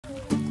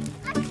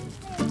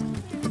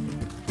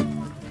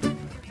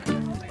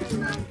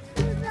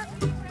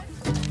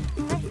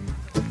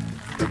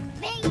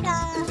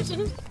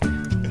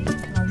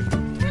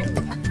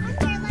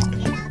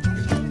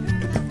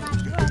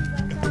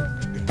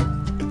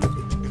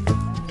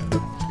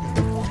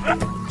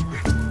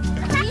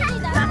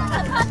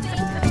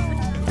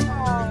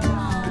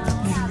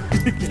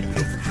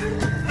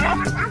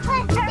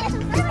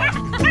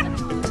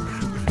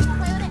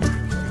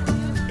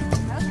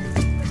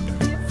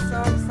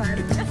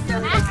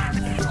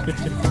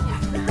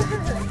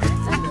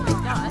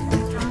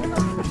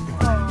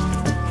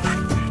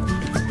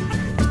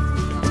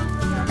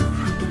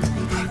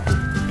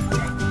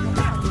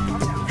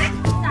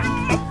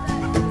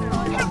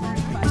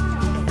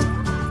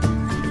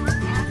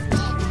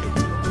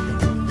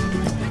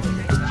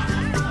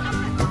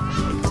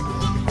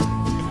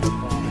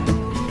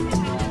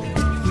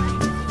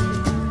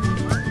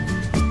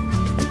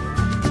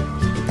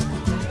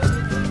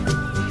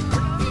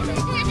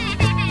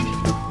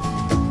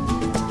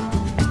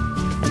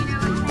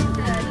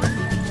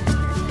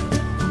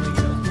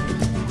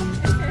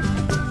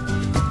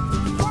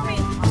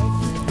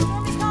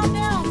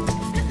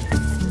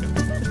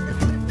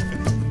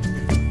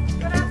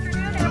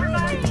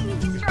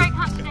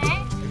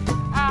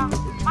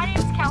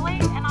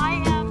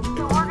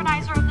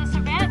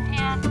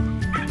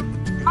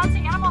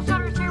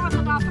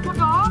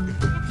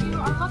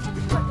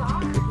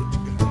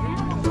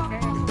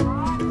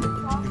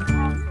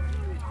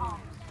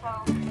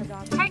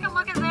Take a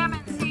look at them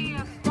and see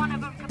if one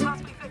of them could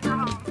possibly fit your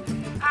home.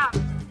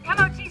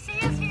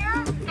 MOTC is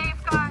here.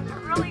 They've got a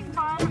really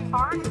fun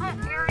barn hut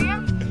area.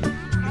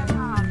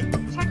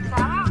 And check that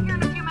out here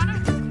in a few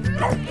minutes.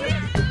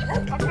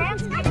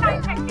 Advanced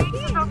Canine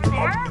Techniques is over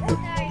there.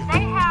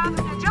 They have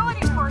an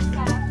agility course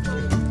set up. So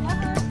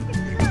if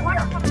you've never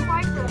wondered what it's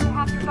like to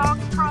have your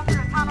dogs crawl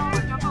through a tunnel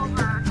or jump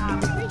over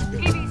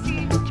PVC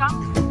jump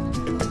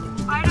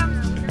items,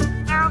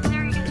 they're over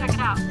there. You can check it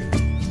out.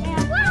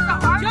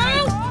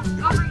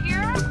 Over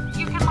here,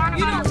 you can learn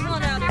about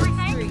business and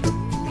everything.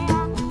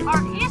 And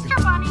our Easter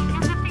Bunny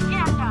is at the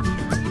end down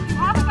here. If you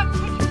haven't got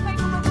pictures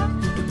taken with them,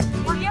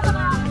 we're giving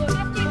out a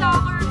 $50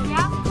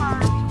 gas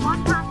card to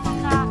one person,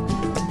 a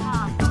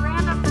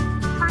random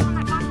person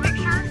that took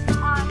pictures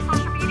on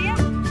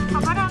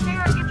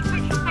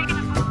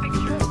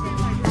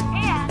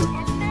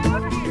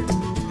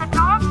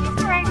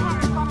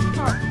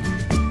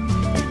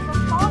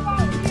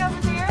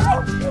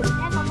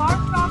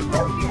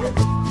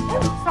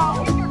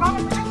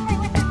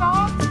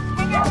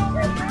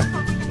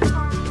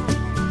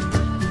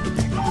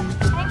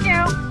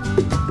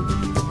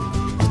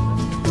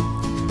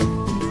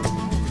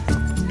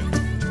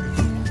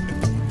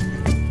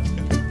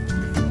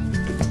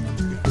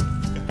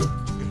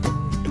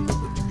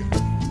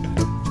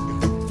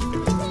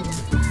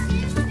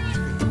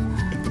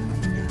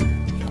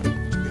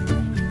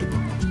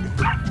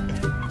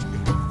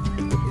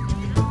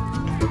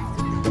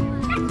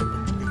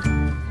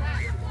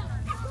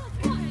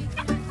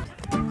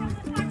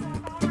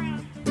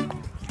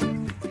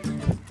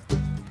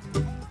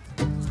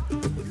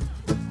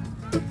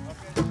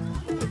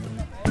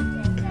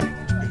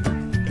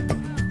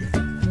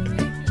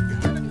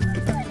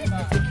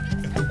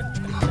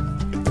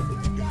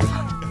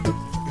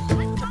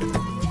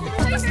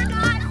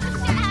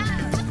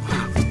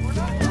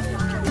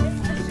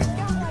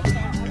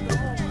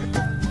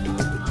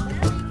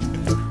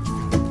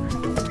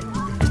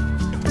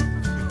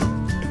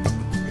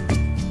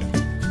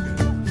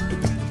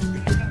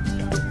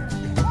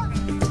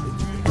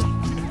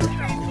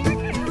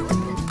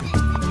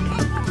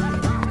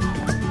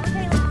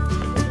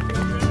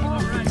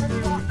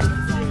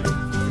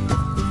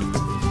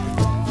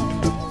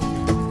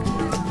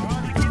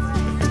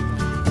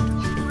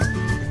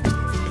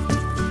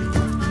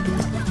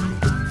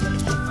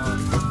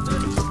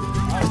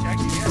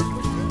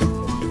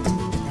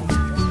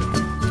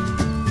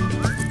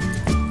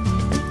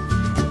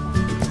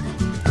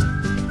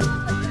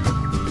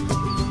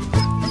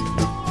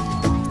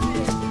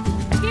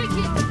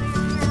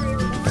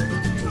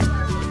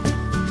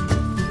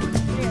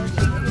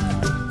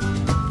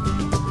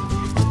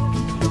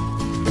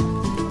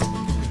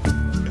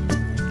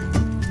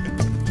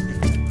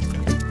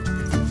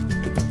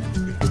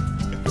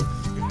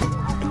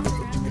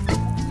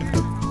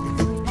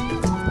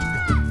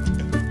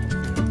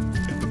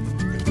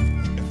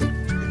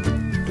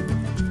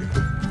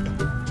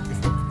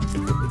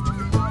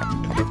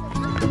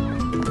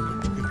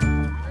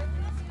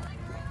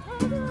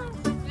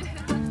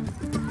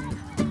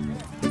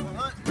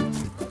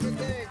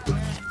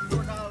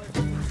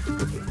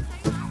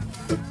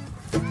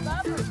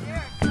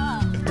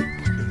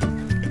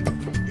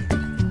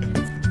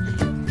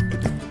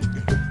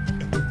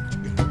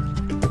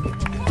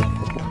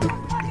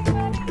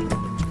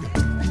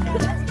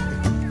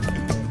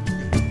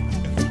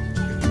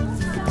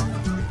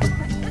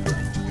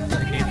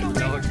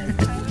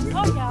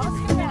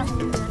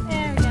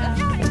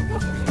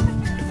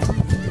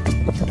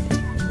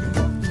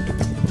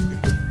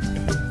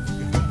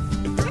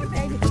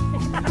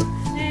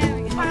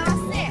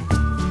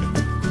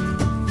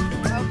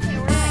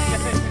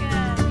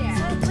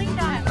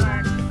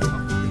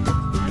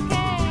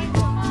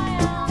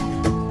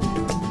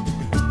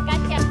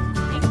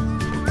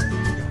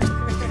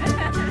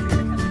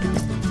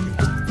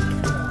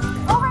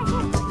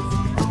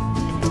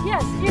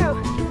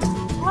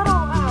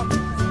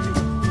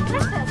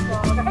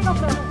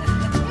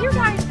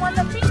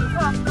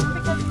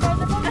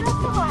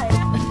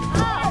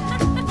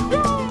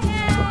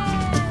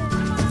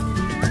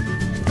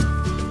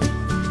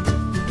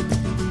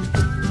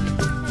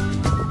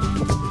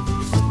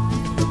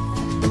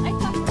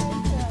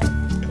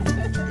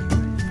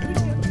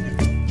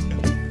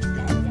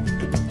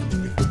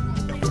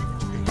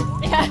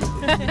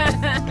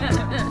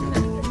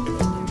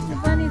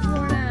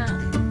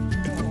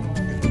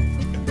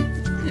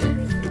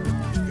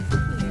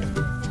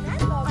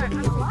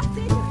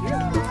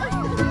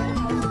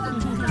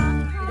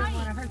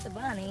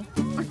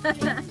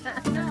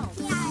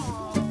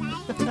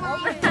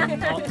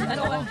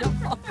Don't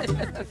fall.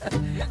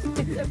 It's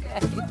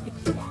okay.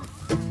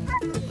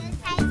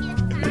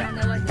 You don't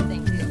know what to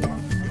think, do you?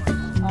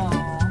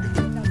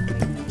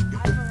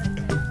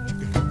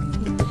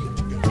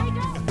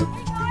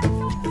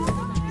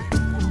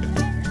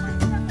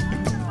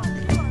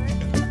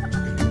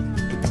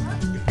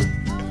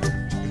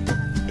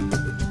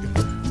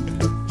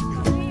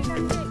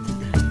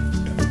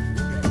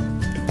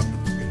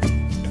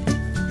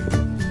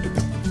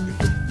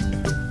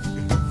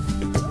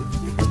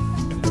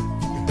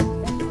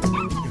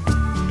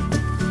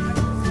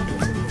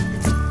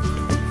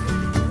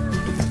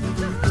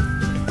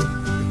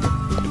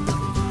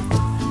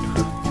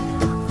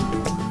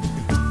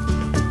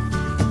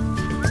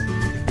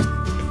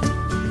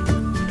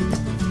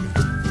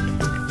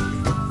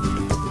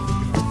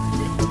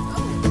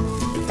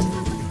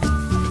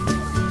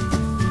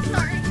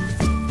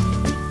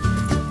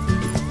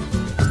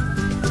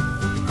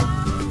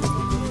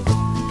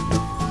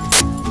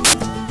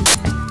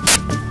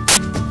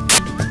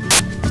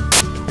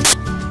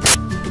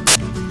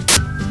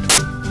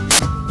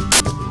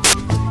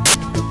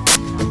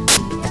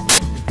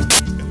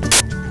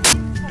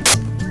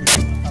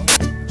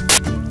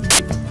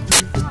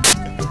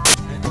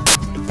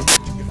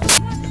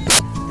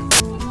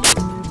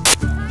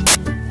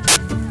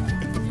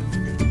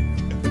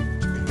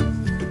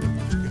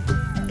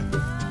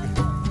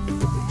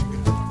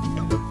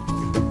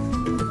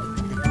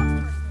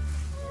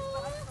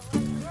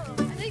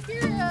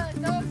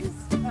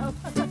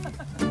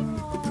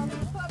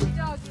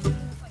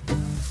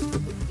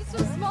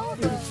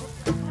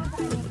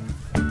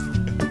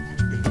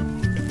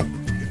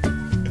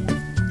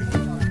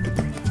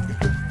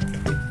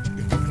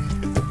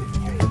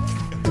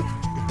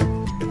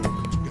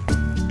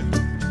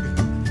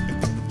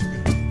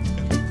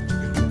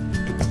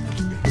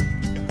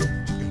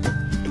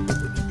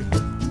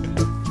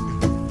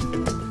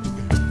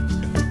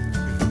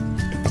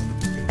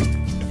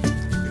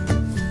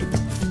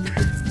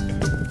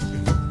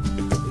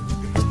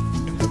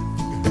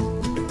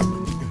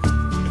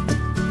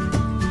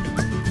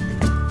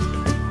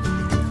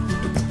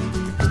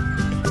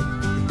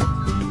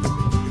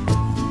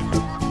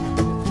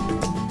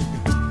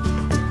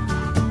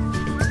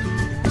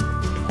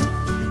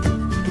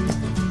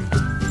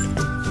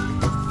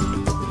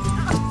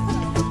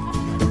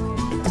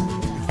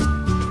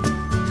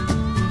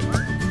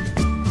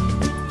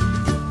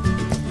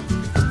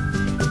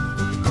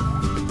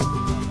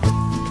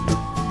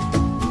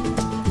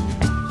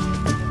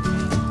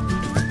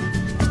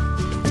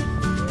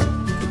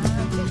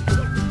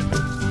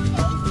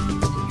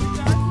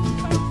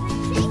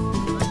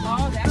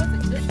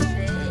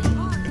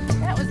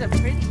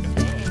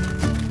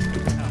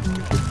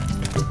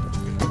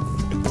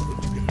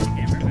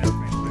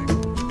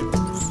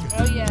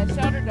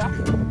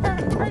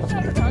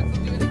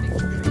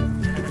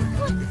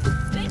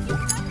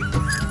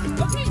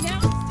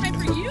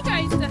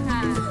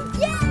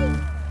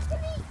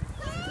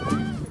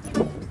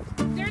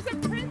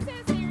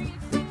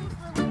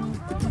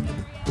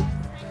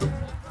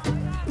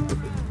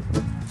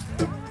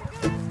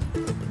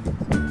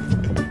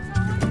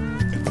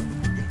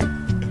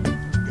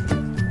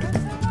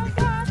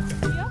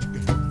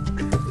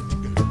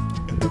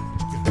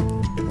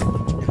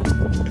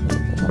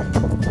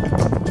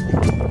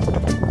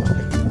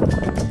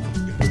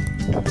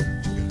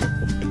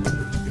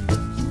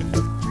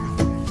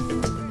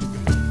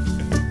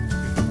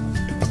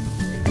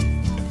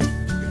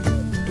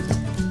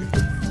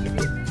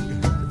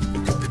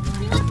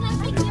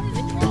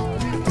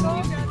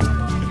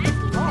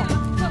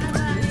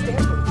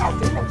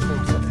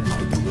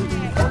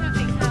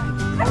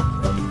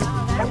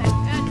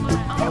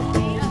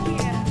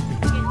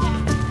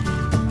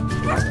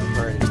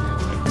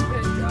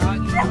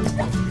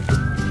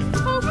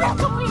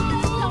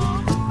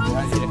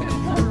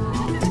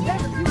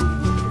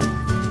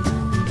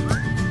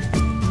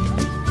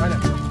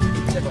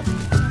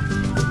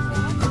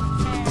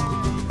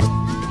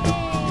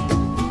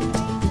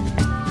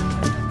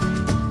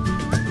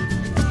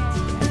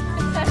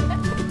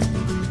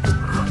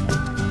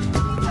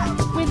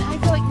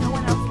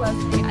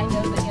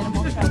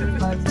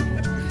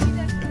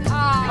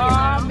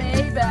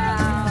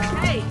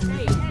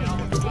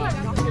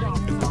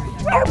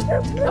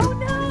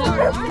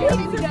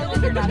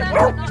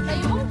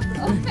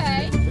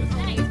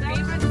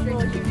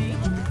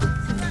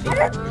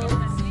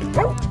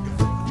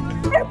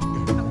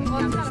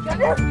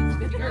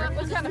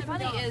 What's kind of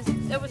funny is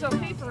it was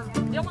okay for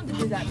Dylan to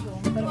do that to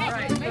him, but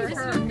right, for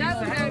her, that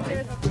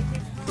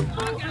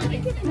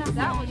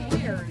was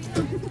weird.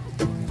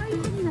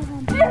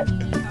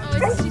 Oh,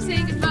 she's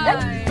saying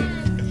goodbye.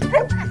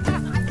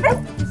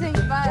 She's saying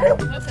goodbye.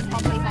 Listen,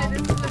 I'll play home.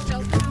 This is the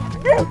shelter.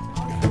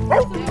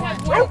 You have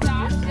one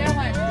dog. They're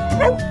like,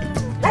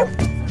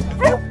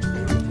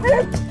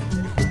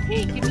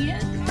 hey, give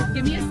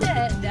me a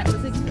set. That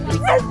was a good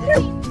set.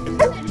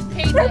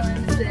 Hey, Dylan,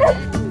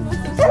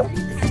 set.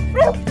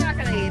 He's not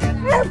gonna eat it.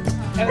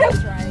 Oh,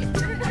 that's right.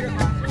 Your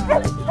mom's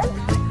fine.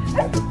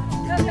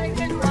 Doesn't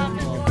good rock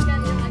and look at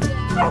you like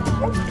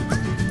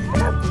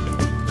that.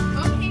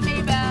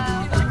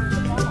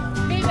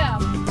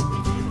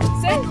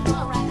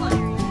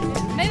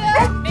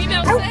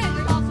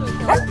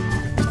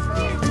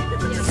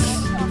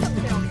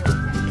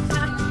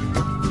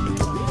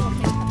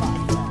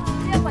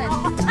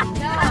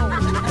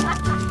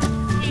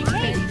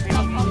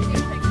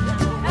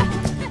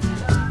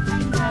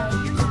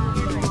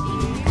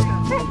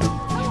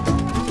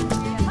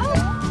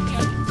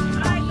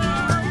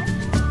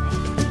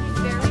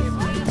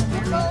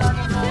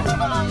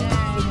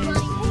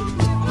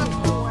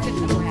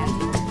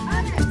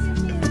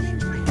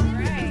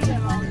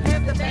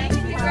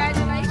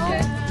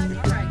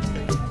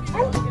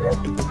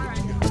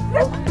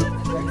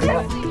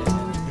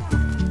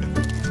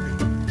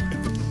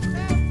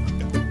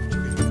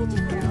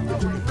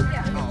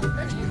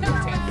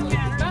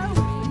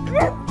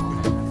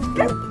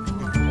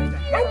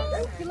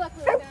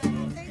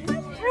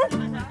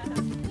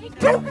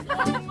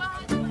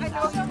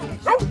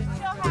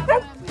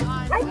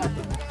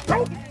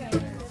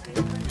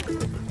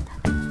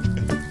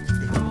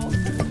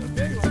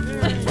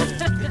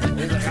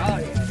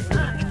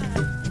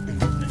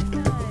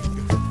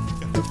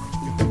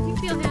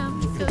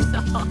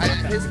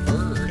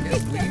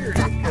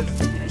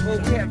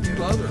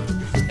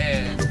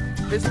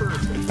 His fur is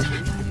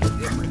completely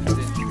different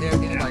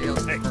than anybody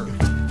else's fur.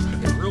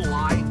 It's real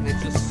light and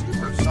it's just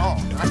super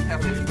soft. I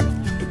have it.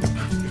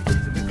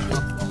 It's a big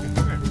fluff ball.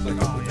 It's like,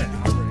 oh yeah,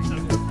 I'm ready.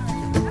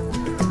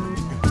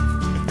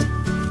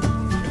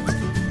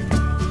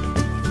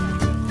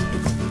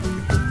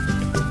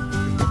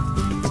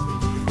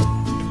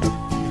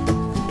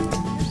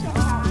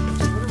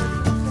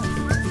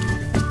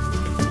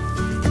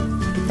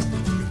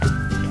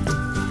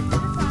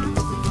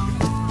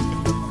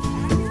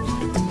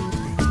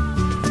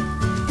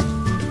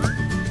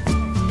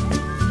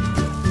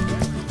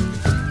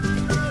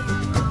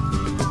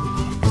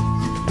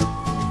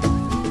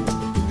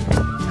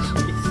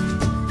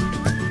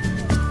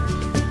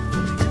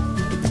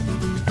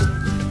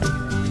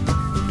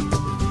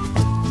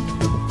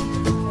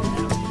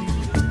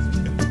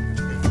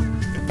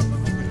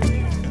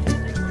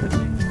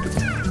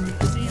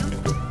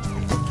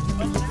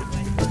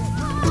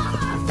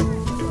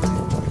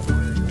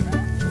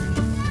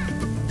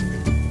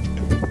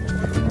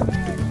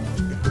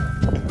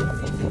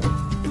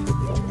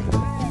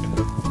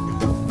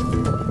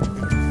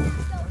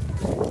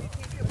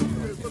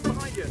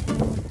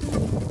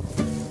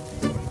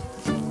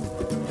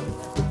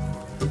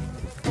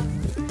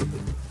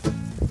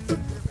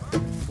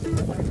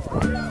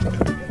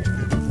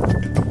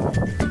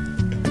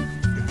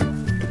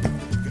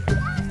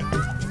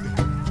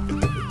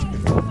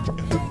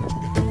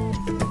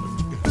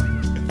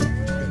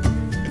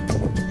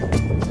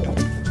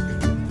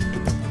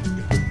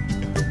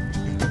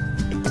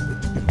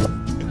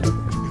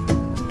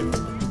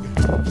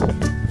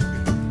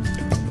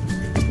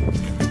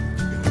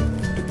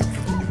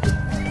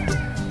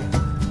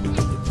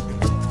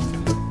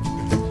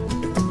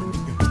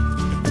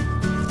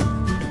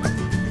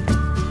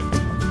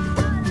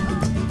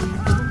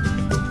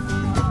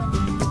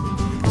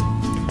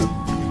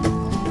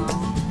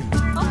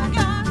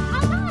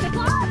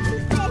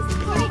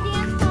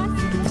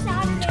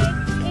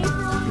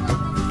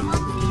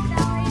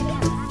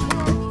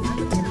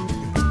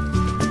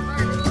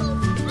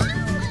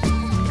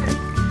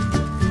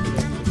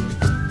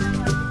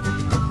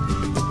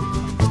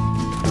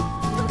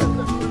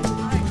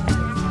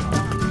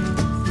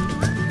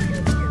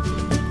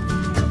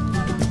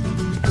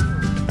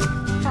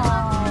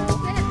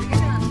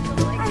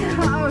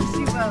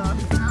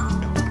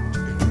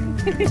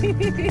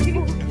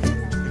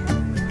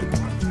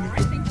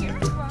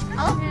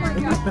 Oh my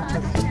gosh.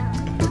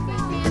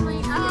 Family.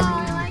 Oh,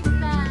 I like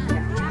that.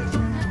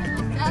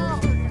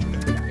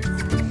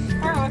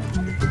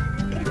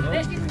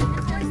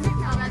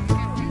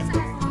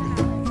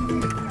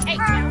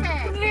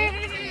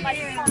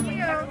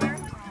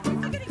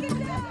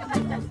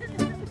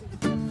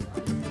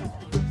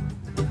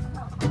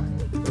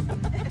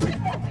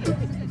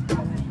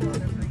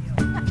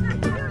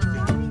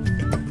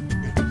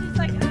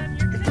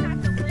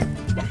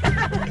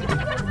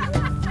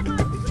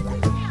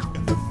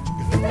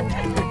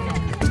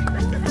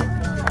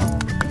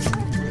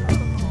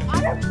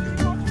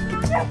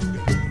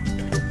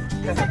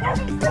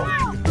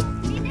 Perfect.